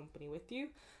the company with you.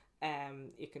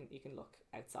 You can look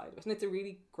outside of it, and it's a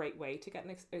really great way to get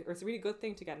or it's a really good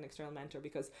thing to get an external mentor,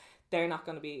 because they're not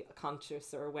going to be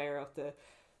conscious or aware of the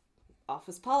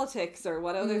office politics or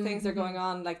what other things are going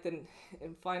on, like the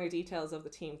finer details of the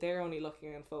team. They're only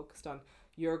looking and focused on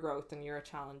your growth and your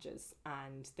challenges,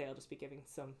 and they'll just be giving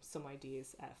some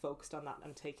ideas focused on that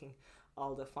and taking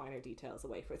all the finer details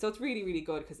away from it. So it's really, really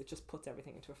good, because it just puts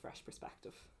everything into a fresh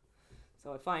perspective.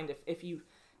 So I find if you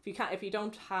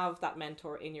don't have that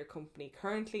mentor in your company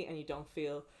currently, and you don't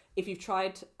feel, if you've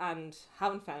tried and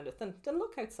haven't found it, then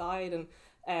look outside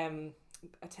and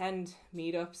attend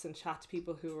meetups and chat to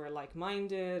people who are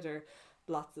like-minded, or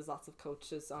there's lots of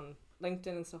coaches on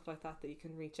LinkedIn and stuff like that you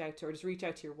can reach out to, or just reach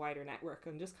out to your wider network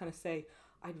and just kind of say,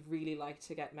 I'd really like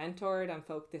to get mentored, and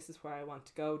folk, this is where I want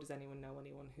to go. Does anyone know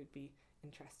anyone who'd be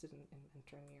interested in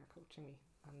mentoring me or coaching me?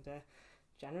 And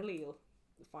generally you'll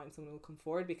find someone who will come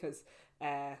forward, because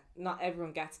not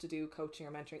everyone gets to do coaching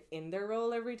or mentoring in their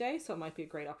role every day, so it might be a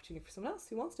great opportunity for someone else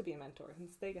who wants to be a mentor, and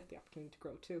they get the opportunity to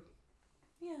grow too.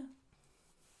 Yeah,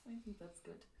 I think that's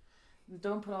good.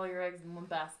 Don't put all your eggs in one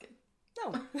basket.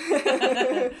 No.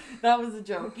 That was a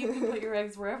joke. You can put your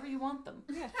eggs wherever you want them.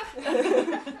 Yeah.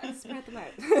 Spread them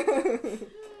out.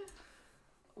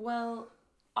 Well,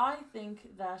 I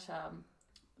think that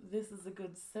this is a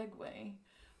good segue,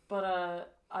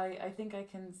 but I think I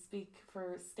can speak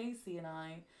for Stacey and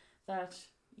I that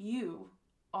you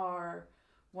are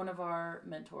one of our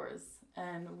mentors,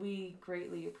 and we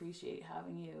greatly appreciate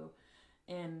having you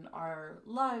in our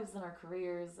lives and our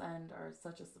careers, and are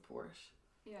such a support.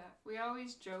 Yeah, we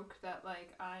always joke that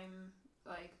like I'm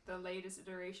like the latest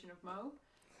iteration of Mo,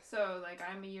 so like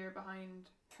I'm a year behind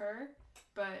her,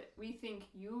 but we think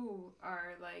you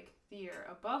are like the year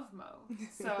above Mo,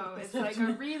 so it's like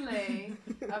a relay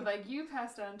of like you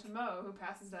pass down to Mo, who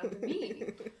passes down to me,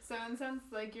 so in a sense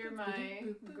like you're my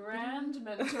grand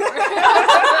mentor.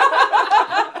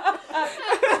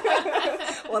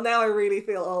 Well, now I really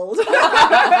feel old.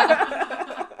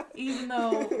 Even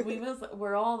though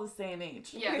we're all the same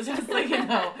age. Yeah. Just like, you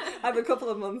know. I have a couple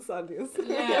of months on you.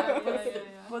 Yeah.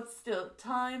 But still,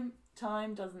 time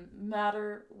doesn't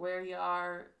matter where you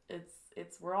are.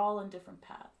 It's we're all in different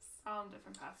paths. All in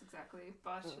different paths, exactly.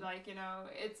 But like, you know,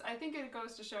 I think it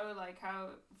goes to show like how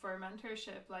for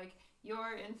mentorship, like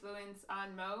your influence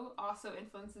on Mo also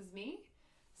influences me.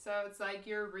 So it's like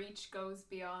your reach goes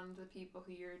beyond the people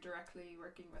who you're directly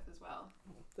working with as well.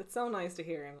 It's so nice to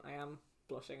hear, and I am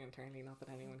blushing internally, not that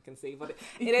anyone can see, but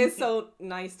it is so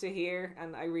nice to hear,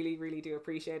 and I really, really do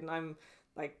appreciate it. And I'm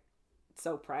like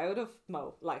so proud of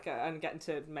Mo, like, and getting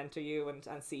to mentor you and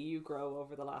see you grow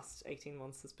over the last 18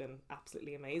 months has been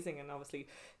absolutely amazing. And obviously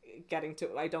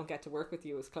I don't get to work with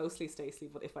you as closely, Stacey,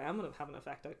 but if I am going to have an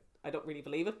effect, I don't really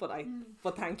believe it, but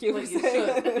thank you Well, for you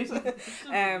saying should.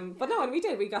 it. But no, and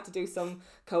we got to do some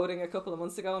coding a couple of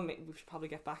months ago, and we should probably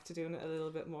get back to doing it a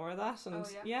little bit more of that. And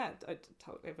I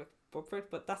totally have a up for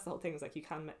it, but that's the whole thing, is like you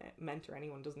can mentor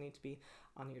anyone, doesn't need to be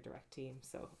on your direct team.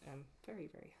 So very,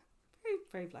 very, very,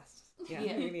 very blessed. Yeah,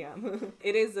 I really am.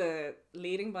 It is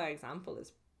leading by example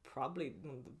is probably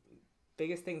one of the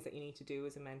biggest things that you need to do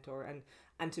as a mentor,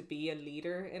 and to be a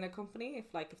leader in a company,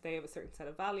 if they have a certain set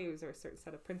of values or a certain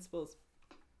set of principles,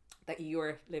 that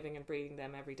you're living and breathing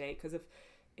them every day. Because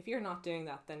if you're not doing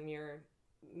that, then you're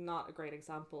not a great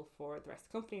example for the rest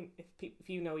of the company. If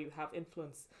you know you have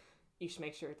influence, you should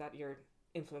make sure that you're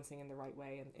influencing in the right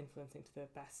way and influencing to the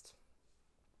best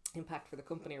impact for the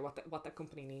company, or what that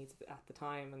company needs at the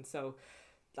time. And so,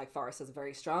 like, Forest has a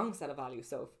very strong set of values,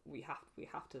 so we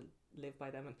have to live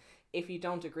by them. And if you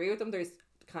don't agree with them, there's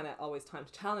kind of always time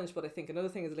to challenge. But I think another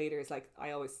thing as a leader is, like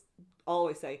I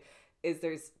always say, is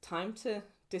there's time to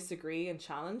disagree and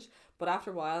challenge, but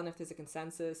after a while, and if there's a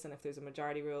consensus and if there's a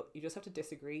majority rule, you just have to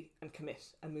disagree and commit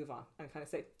and move on and kind of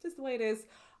say, this is the way it is,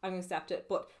 I'm going to accept it.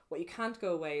 But what you can't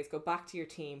go away is go back to your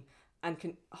team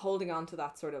and holding on to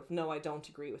that sort of, no, I don't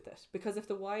agree with it. Because if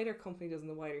the wider company does and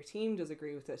the wider team does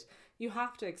agree with it, you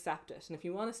have to accept it. And if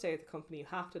you want to stay at the company, you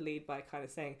have to lead by kind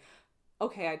of saying,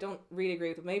 okay, I don't really agree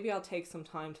with it. Maybe I'll take some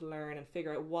time to learn and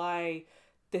figure out why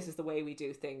this is the way we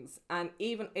do things. And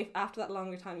even if after that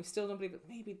longer time you still don't believe it,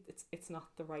 maybe it's not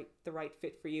the right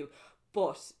fit for you.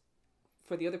 But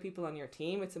for the other people on your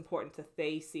team, it's important that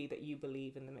they see that you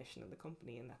believe in the mission of the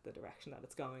company and that the direction that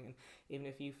it's going. And even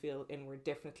if you feel inward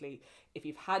differently, if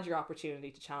you've had your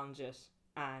opportunity to challenge it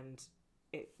and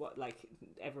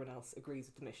everyone else agrees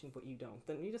with the mission but you don't,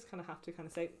 then you just kind of have to kind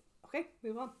of say, okay,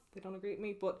 move on. They don't agree with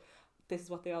me, but this is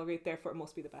what they all agree, therefore it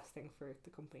must be the best thing for the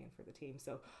company and for the team.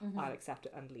 So I'll accept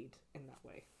it and lead in that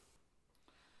way.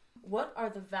 What are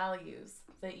the values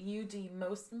that you deem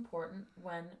most important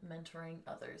when mentoring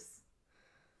others?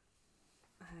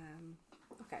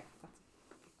 Okay,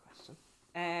 that's a good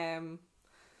question.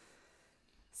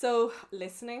 So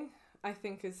listening, I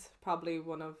think, is probably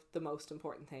one of the most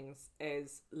important things.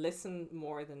 Is listen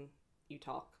more than you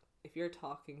talk. If you're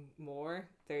talking more,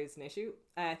 there's an issue.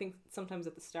 I think sometimes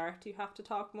at the start you have to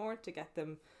talk more to get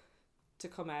them to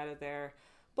come out of their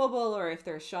bubble, or if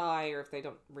they're shy, or if they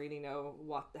don't really know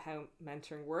how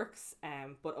mentoring works.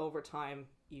 But over time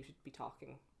you should be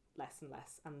talking less and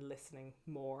less and listening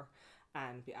more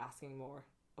and be asking more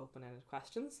open-ended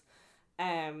questions.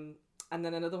 And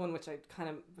then another one, which I kind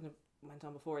of went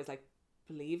on before, is like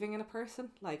believing in a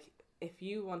person. Like, if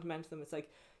you want to mentor them, it's like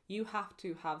you have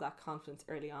to have that confidence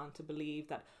early on to believe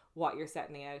that what you're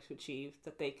setting out to achieve,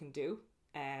 that they can do.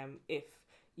 If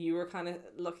you were kind of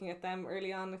looking at them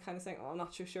early on and kind of saying, oh, I'm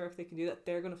not sure if they can do that,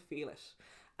 they're going to feel it,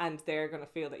 and they're going to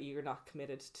feel that you're not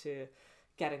committed to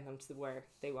getting them to where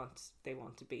they want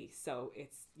to be. So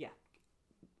it's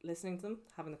listening to them,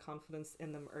 having the confidence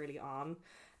in them early on.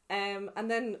 And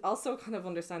then also kind of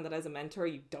understand that as a mentor,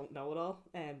 you don't know it all.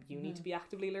 You need to be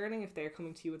actively learning. If they're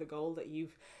coming to you with a goal that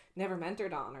you've never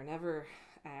mentored on, or never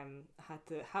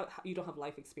you don't have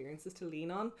life experiences to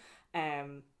lean on,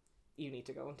 you need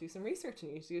to go and do some research, and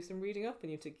you need to do some reading up,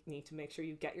 and you need to make sure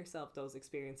you get yourself those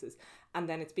experiences. And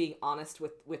then it's being honest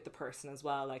with the person as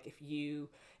well. Like,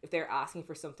 if they're asking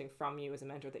for something from you as a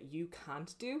mentor that you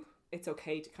can't do, it's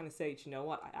okay to kind of say, do you know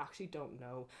what, I actually don't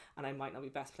know, and I might not be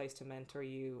best placed to mentor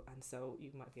you, and so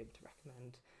you might be able to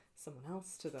recommend someone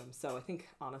else to them. So I think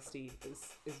honesty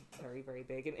is very, very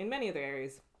big in many other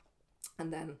areas.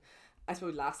 And then I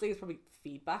suppose lastly is probably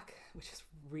feedback, which is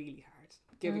really hard.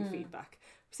 Giving feedback,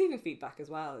 receiving feedback as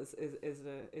well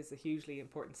is a hugely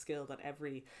important skill that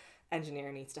every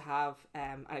engineer needs to have,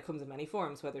 and it comes in many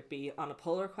forms, whether it be on a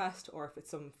pull request, or if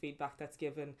it's some feedback that's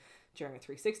given during a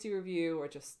 360 review, or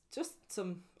just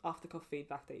some off the cuff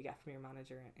feedback that you get from your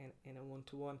manager in a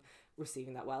one-to-one.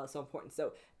 Receiving that well is so important.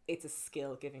 So it's a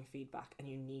skill, giving feedback, and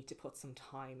you need to put some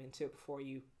time into it before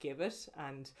you give it.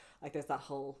 And like, there's that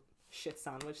whole shit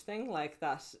sandwich thing, like,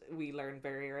 that we learned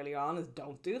very early on, is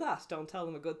don't do that. Don't tell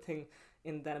them a good thing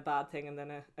and then a bad thing and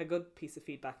then a good piece of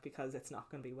feedback, because it's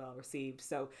not going to be well received.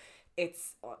 So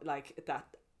it's like that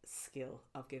skill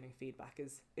of giving feedback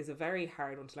is a very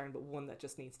hard one to learn, but one that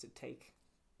just needs to take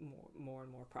more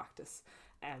and more practice.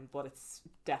 But it's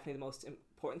definitely the most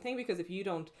important thing, because if you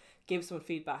don't give someone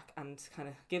feedback and kind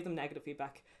of give them negative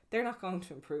feedback, they're not going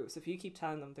to improve. So if you keep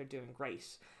telling them they're doing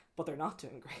great but they're not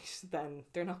doing great, then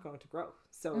they're not going to grow.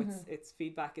 So it's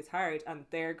feedback is hard, and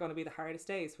they're going to be the hardest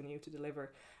days when you have to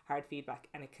deliver hard feedback,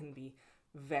 and it can be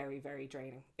very, very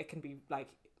draining. It can be like,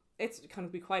 it's kind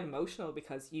of be quite emotional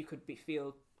because you could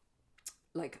feel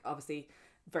like obviously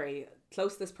very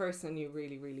close to this person and you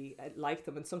really, really like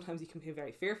them. And sometimes you can be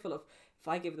very fearful of, if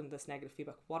I give them this negative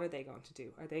feedback, what are they going to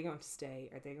do? Are they going to stay?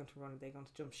 Are they going to run? Are they going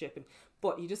to jump ship?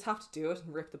 But you just have to do it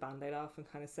and rip the band-aid off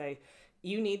and kind of say,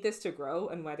 you need this to grow,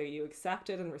 and whether you accept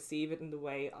it and receive it in the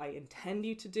way I intend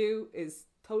you to do is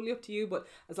totally up to you. But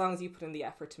as long as you put in the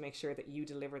effort to make sure that you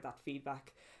deliver that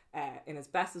feedback in as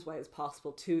best as way as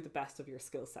possible to the best of your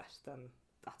skill set, then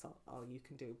that's all you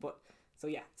can do. But so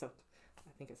I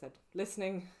think I said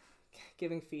listening,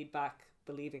 giving feedback,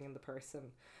 believing in the person,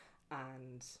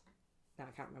 and now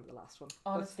I can't remember the last one.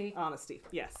 Honesty,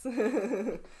 yes.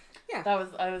 Yeah. That was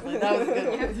a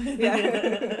good one.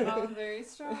 Yeah. All very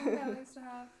strong values to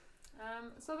have.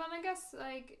 So then I guess,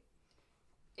 like,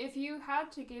 if you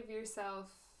had to give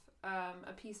yourself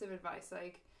a piece of advice,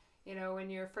 like, you know, when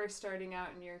you're first starting out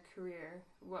in your career,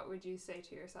 what would you say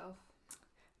to yourself?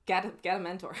 Get a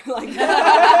mentor. Like,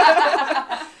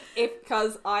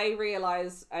 because I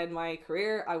realized in my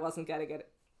career I wasn't getting it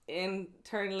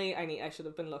internally. I should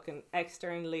have been looking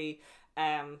externally.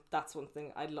 That's one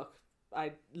thing I'd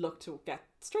look to get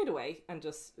straight away, and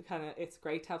just kind of, it's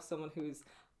great to have someone who's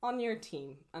on your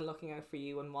team and looking out for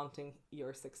you and wanting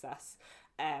your success.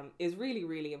 Is really,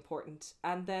 really important.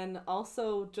 And then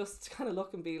also just kind of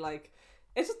look and be like,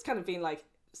 it's just kind of being like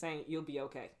saying you'll be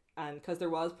okay. And because there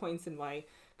was points in my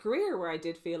career where I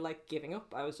did feel like giving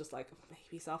up. I was just like,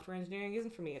 maybe software engineering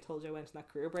isn't for me. I told you I went in that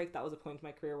career break. That was a point in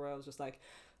my career where I was just like,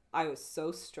 I was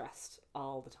so stressed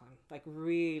all the time, like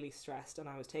really stressed, and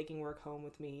I was taking work home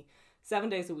with me 7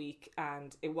 days a week,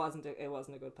 and it wasn't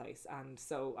a good place. And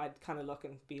so I'd kind of look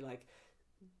and be like,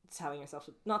 telling yourself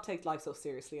to not take life so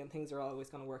seriously, and things are always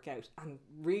going to work out. And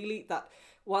really, that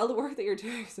while the work that you're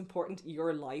doing is important,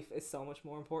 your life is so much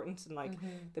more important, and like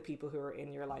the people who are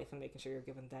in your life, and making sure you're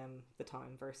giving them the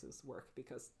time versus work,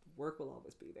 because work will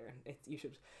always be there.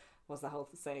 Was the whole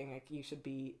saying, like, you should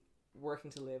be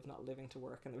working to live, not living to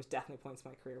work. And there was definitely points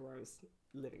in my career where I was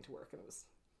living to work, and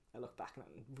I look back on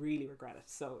it and really regret it.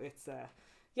 So it's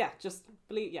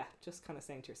just kind of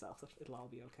saying to yourself that it'll all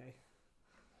be okay.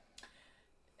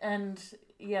 And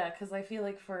yeah, because I feel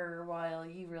like for a while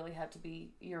you really had to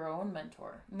be your own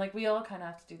mentor. And like, we all kind of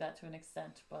have to do that to an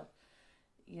extent, but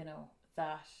you know,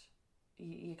 that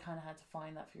you kind of had to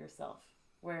find that for yourself,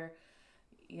 where,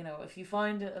 you know, if you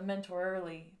find a mentor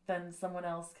early, then someone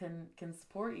else can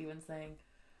support you in saying,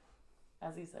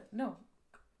 as you said, no,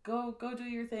 go do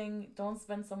your thing. Don't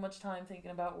spend so much time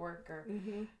thinking about work, or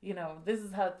you know, this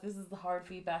is the hard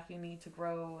feedback you need to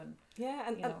grow. And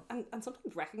and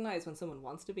sometimes recognize when someone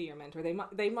wants to be your mentor.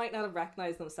 They might not have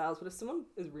recognized themselves, but if someone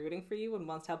is rooting for you and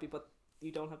wants to help you, but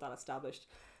you don't have that established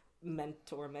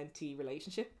mentor-mentee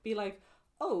relationship, be like,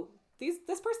 oh,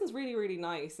 this person's really, really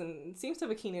nice and seems to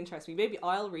have a keen interest in me. Maybe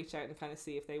I'll reach out and kind of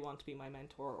see if they want to be my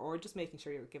mentor, or just making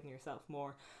sure you're giving yourself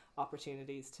more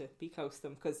opportunities to be close to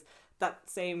them. Because that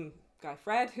same guy,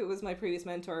 Fred, who was my previous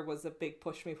mentor, was a big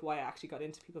push for me for why I actually got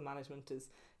into people management. Is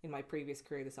in my previous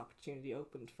career, this opportunity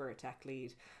opened for a tech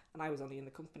lead, and I was only in the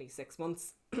company 6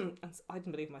 months, and so I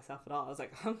didn't believe myself at all. I was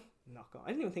like, I'm not going. I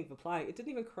didn't even think of applying. It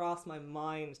didn't even cross my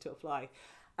mind to apply.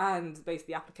 And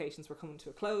basically, the applications were coming to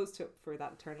a close for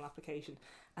that internal application,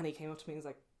 and he came up to me and was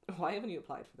like, why haven't you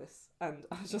applied for this? And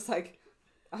I was just like,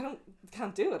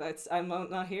 can't do it. I'm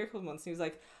not here for months. And he was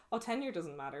like, oh, tenure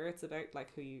doesn't matter. It's about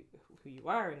like who you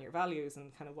are and your values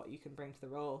and kind of what you can bring to the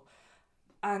role.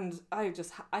 And I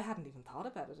hadn't even thought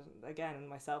about it again in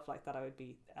myself, like that I would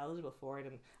be eligible for it.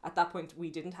 And at that point,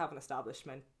 we didn't have an established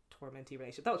mentor-mentee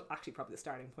relationship. That was actually probably the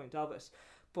starting point of it.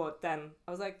 But then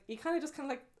I was like, you kind of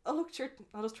like, oh look, sure,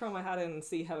 I'll just throw my hat in and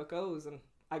see how it goes. And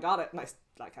I got it. And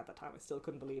like at that time, I still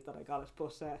couldn't believe that I got it.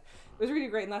 But it was really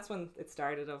great. And that's when it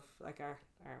started, of like our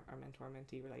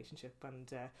mentor-mentee relationship.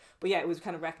 And but yeah, it was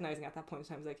kind of recognizing at that point in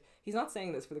time, like, he's not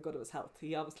saying this for the good of his health.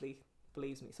 He obviously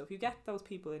believes me. So if you get those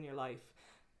people in your life,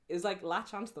 is like,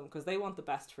 latch onto them, because they want the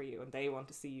best for you and they want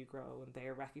to see you grow, and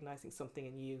they're recognizing something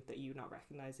in you that you're not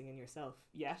recognizing in yourself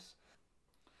yet.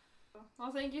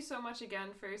 Well, thank you so much again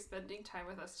for spending time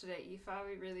with us today, Aoife.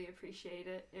 We really appreciate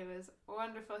it. It was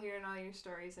wonderful hearing all your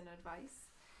stories and advice.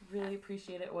 Really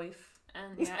appreciate it, wife.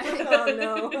 And yeah. Oh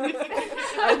no,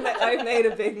 I've made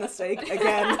a big mistake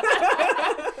again.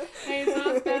 Hey, it's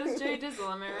not as bad as Jerry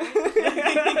Dizzle, am I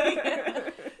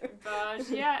right? But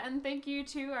yeah, and thank you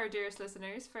to our dearest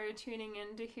listeners for tuning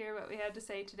in to hear what we had to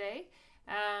say today.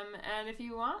 And if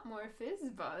you want more Fizz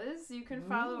Buzz, you can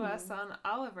follow us on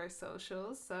all of our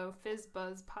socials. So Fizz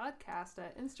Buzz Podcast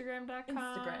at Instagram.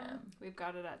 We've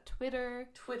got it at Twitter,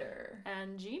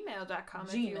 and gmail.com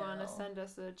if you want to send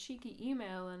us a cheeky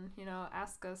email and, you know,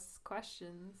 ask us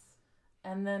questions.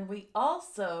 And then we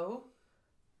also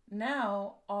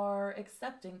now are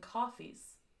accepting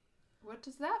coffees. What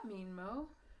does that mean, Mo?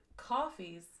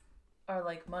 Coffees are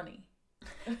like money.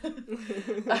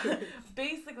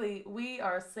 Basically, we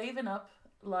are saving up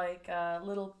like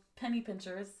little penny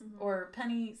pinchers or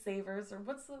penny savers, or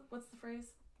what's the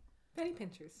phrase? Penny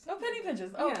pinchers. Oh, penny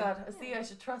pinchers. Oh, Yeah. God. See, I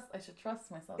should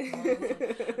trust myself more.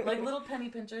 Like little penny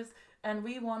pinchers, and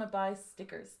we want to buy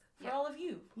stickers for all of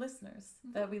you listeners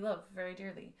that we love very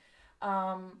dearly.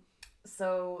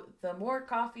 So the more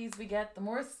coffees we get, the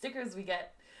more stickers we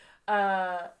get.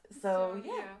 So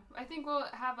yeah. I think we'll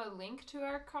have a link to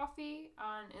our coffee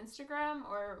on Instagram,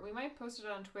 or we might post it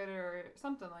on Twitter or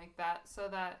something like that, so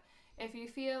that if you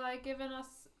feel like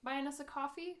buying us a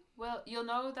coffee, well, you'll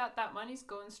know that money's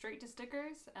going straight to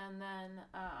stickers, and then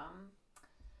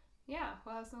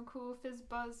we'll have some cool Fizz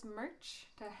Buzz merch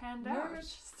to hand out.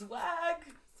 Swag.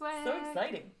 So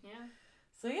exciting. Yeah.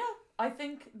 So yeah, I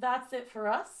think that's it for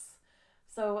us.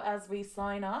 So as we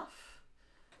sign off,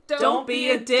 don't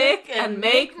be a dick and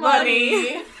make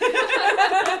money.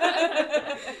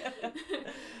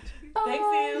 Thanks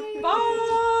you.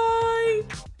 Bye.